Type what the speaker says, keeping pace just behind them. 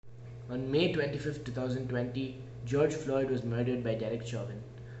On May 25th, 2020, George Floyd was murdered by Derek Chauvin.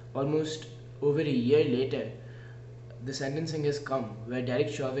 Almost over a year later, the sentencing has come where Derek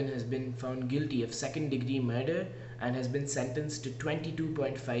Chauvin has been found guilty of second-degree murder and has been sentenced to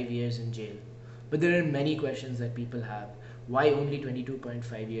 22.5 years in jail. But there are many questions that people have. Why only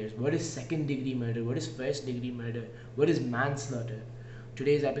 22.5 years? What is second-degree murder? What is first-degree murder? What is manslaughter?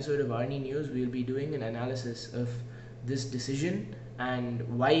 Today's episode of Arnie News, we'll be doing an analysis of this decision and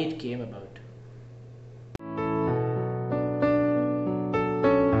why it came about.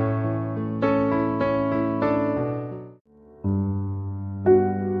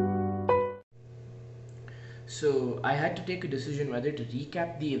 So I had to take a decision whether to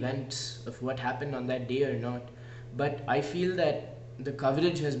recap the events of what happened on that day or not. But I feel that the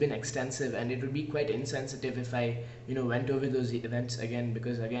coverage has been extensive and it would be quite insensitive if I, went over those events again,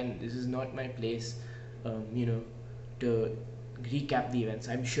 because again, this is not my place, to recap the events.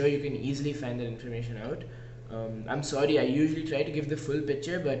 I'm sure you can easily find that information out. I'm sorry, I usually try to give the full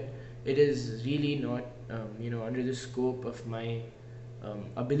picture, but it is really not, under the scope of my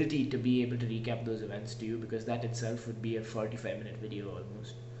ability to be able to recap those events to you, because that itself would be a 45-minute video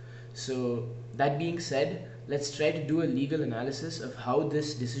almost. So that being said, let's try to do a legal analysis of how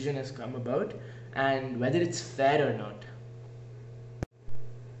this decision has come about and whether it's fair or not.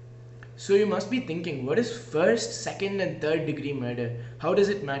 So you must be thinking, what is first, second and third degree murder? How does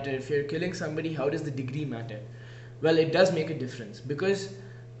it matter? If you're killing somebody, how does the degree matter? Well, it does make a difference because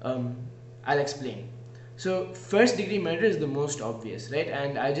I'll explain. So first degree murder is the most obvious, right?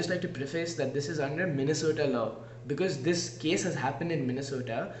 And I just like to preface that this is under Minnesota law, because this case has happened in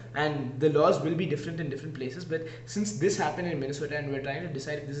Minnesota and the laws will be different in different places. But since this happened in Minnesota and we're trying to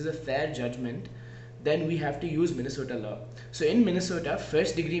decide if this is a fair judgment, then we have to use Minnesota law. So in Minnesota,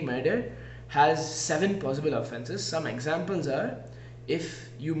 first degree murder has 7 possible offenses. Some examples are if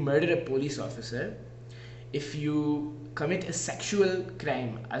you murder a police officer, if you commit a sexual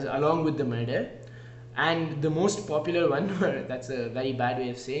crime along with the murder, and the most popular one, that's a very bad way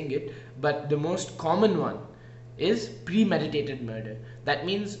of saying it, but the most common one is premeditated murder. That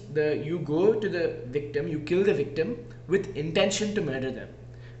means you go to the victim, you kill the victim with intention to murder them,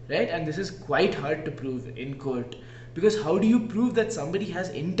 right? And this is quite hard to prove in court, because how do you prove that somebody has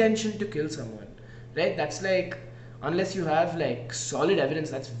intention to kill someone, right? That's like, unless you have like solid evidence,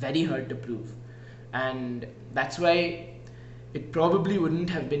 that's very hard to prove. And that's why it probably wouldn't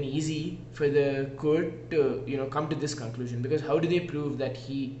have been easy for the court to come to this conclusion, because how do they prove that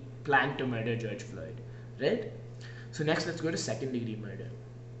he planned to murder George Floyd, right? So next, let's go to second degree murder.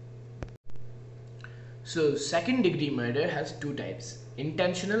 So second degree murder has 2 types,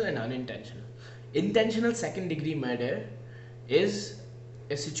 intentional and unintentional. Intentional second degree murder is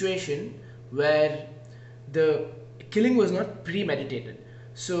a situation where the killing was not premeditated.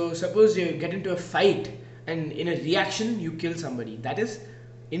 So suppose you get into a fight and in a reaction you kill somebody. That is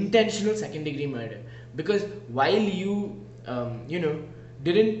intentional second degree murder, because while you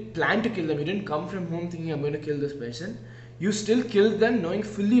didn't plan to kill them, you didn't come from home thinking I'm going to kill this person, you still killed them knowing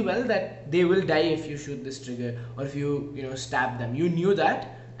fully well that they will die if you shoot this trigger or if you stab them. You knew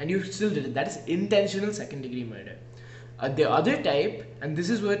that and you still did it. That is intentional second degree murder. The other type, and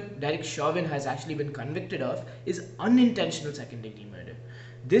this is what Derek Chauvin has actually been convicted of, is unintentional second degree murder.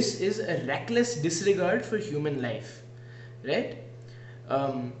 This is a reckless disregard for human life, right?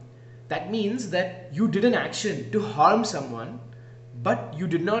 That means that you did an action to harm someone, but you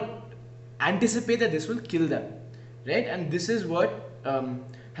did not anticipate that this will kill them, right? And this is what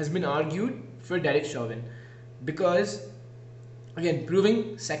has been argued for Derek Chauvin, because again,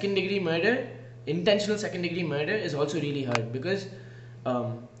 proving second degree murder, intentional second degree murder, is also really hard, because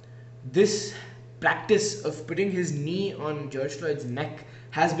this practice of putting his knee on George Floyd's neck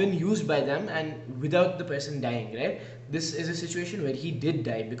has been used by them and without the person dying, right? This is a situation where he did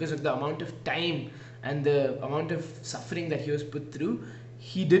die because of the amount of time and the amount of suffering that he was put through.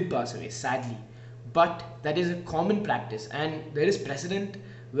 He did pass away, sadly. But that is a common practice, and there is precedent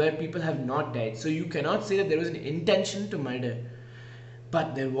where people have not died. So you cannot say that there was an intention to murder,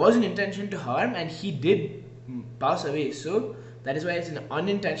 but there was an intention to harm and he did pass away. So that is why it's an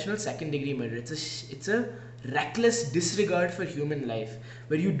unintentional second degree murder. It's a reckless disregard for human life,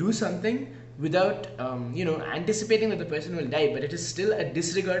 where you do something without anticipating that the person will die, but it is still a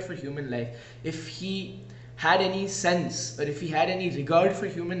disregard for human life. If he had any sense, or if he had any regard for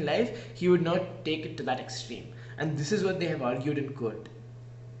human life, he would not take it to that extreme. And this is what they have argued in court.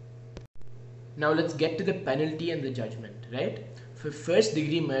 Now let's get to the penalty and the judgment, right? For first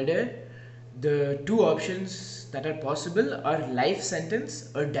degree murder, the 2 options that are possible are life sentence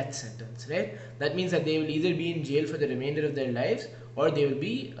or death sentence, right? That means that they will either be in jail for the remainder of their lives or they will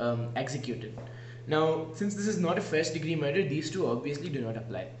be executed. Now, since this is not a first degree murder, these two obviously do not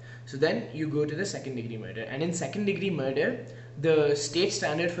apply. So then you go to the second degree murder, and in second degree murder, the state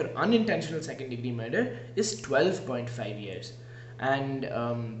standard for unintentional second degree murder is 12.5 years. And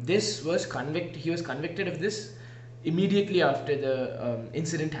he was convicted of this immediately after the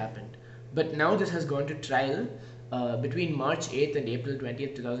incident happened. But now this has gone to trial between March 8th and April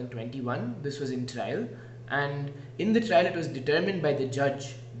 20th, 2021. This was in trial, and in the trial, it was determined by the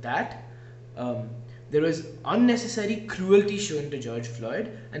judge that there was unnecessary cruelty shown to George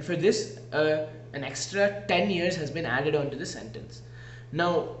Floyd, and for this, an extra 10 years has been added onto the sentence.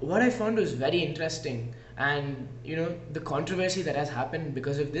 Now, what I found was very interesting, and the controversy that has happened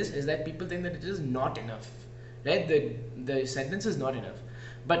because of this is that people think that it is not enough, right? The sentence is not enough.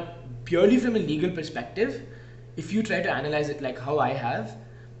 But purely from a legal perspective, if you try to analyze it like how I have,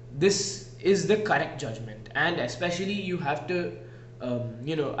 this is the correct judgment, and especially you have to,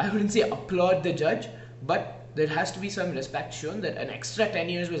 I wouldn't say applaud the judge, but there has to be some respect shown that an extra 10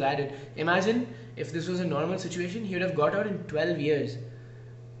 years was added. Imagine if this was a normal situation, he would have got out in 12 years.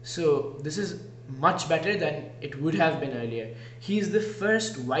 So this is much better than it would have been earlier. He is the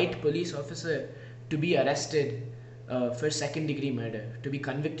first white police officer to be arrested for second degree murder, to be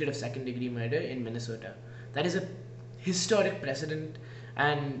convicted of second degree murder in Minnesota. That is a historic precedent,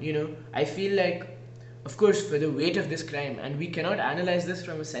 and I feel like, of course, for the weight of this crime, and we cannot analyze this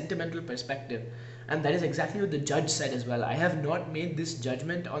from a sentimental perspective, and that is exactly what the judge said as well. I have not made this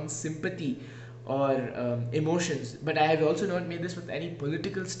judgment on sympathy or emotions, but I have also not made this with any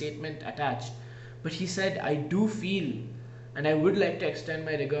political statement attached. But he said, I do feel, and I would like to extend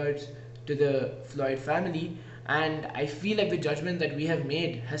my regards to the Floyd family, and I feel like the judgment that we have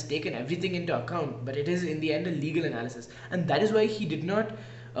made has taken everything into account, but it is in the end a legal analysis, and that is why he did not,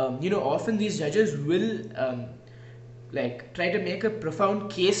 often these judges will try to make a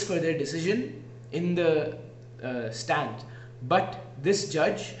profound case for their decision in the stand, but this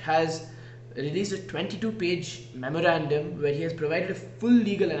judge has released a 22-page memorandum where he has provided a full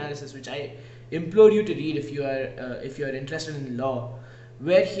legal analysis, which I implore you to read if you are interested in law,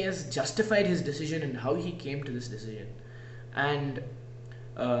 where he has justified his decision and how he came to this decision. And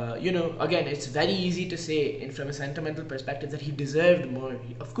again, it's very easy to say from a sentimental perspective that he deserved more.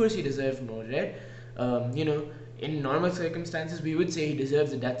 Of course he deserved more, right? In normal circumstances we would say he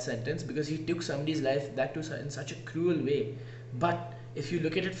deserves a death sentence because he took somebody's life, that too in such a cruel way. But if you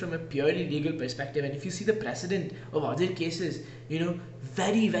look at it from a purely legal perspective, and if you see the precedent of other cases,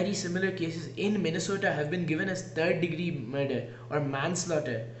 very, very similar cases in Minnesota have been given as third degree murder or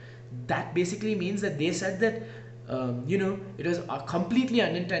manslaughter. That basically means that they said that, it was completely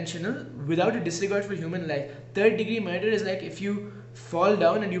unintentional without a disregard for human life. Third degree murder is like if you fall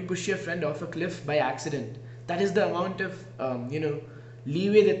down and you push your friend off a cliff by accident. That is the amount of,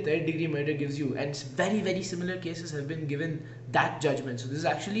 leeway that third degree murder gives you, and very, very similar cases have been given that judgment. So this is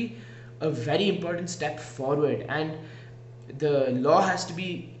actually a very important step forward, and the law has to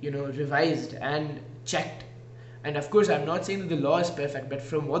be revised and checked. And of course, I'm not saying that the law is perfect, but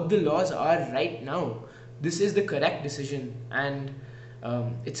from what the laws are right now, this is the correct decision, and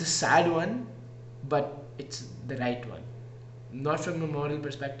it's a sad one, but it's the right one, not from a moral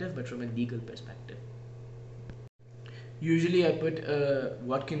perspective but from a legal perspective. Usually I put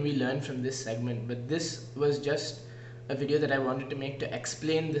what can we learn from this segment, but this was just a video that I wanted to make to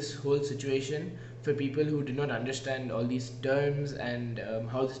explain this whole situation for people who do not understand all these terms and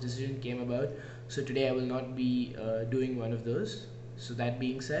how this decision came about. So today I will not be doing one of those. So that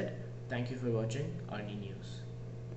being said, thank you for watching RD News.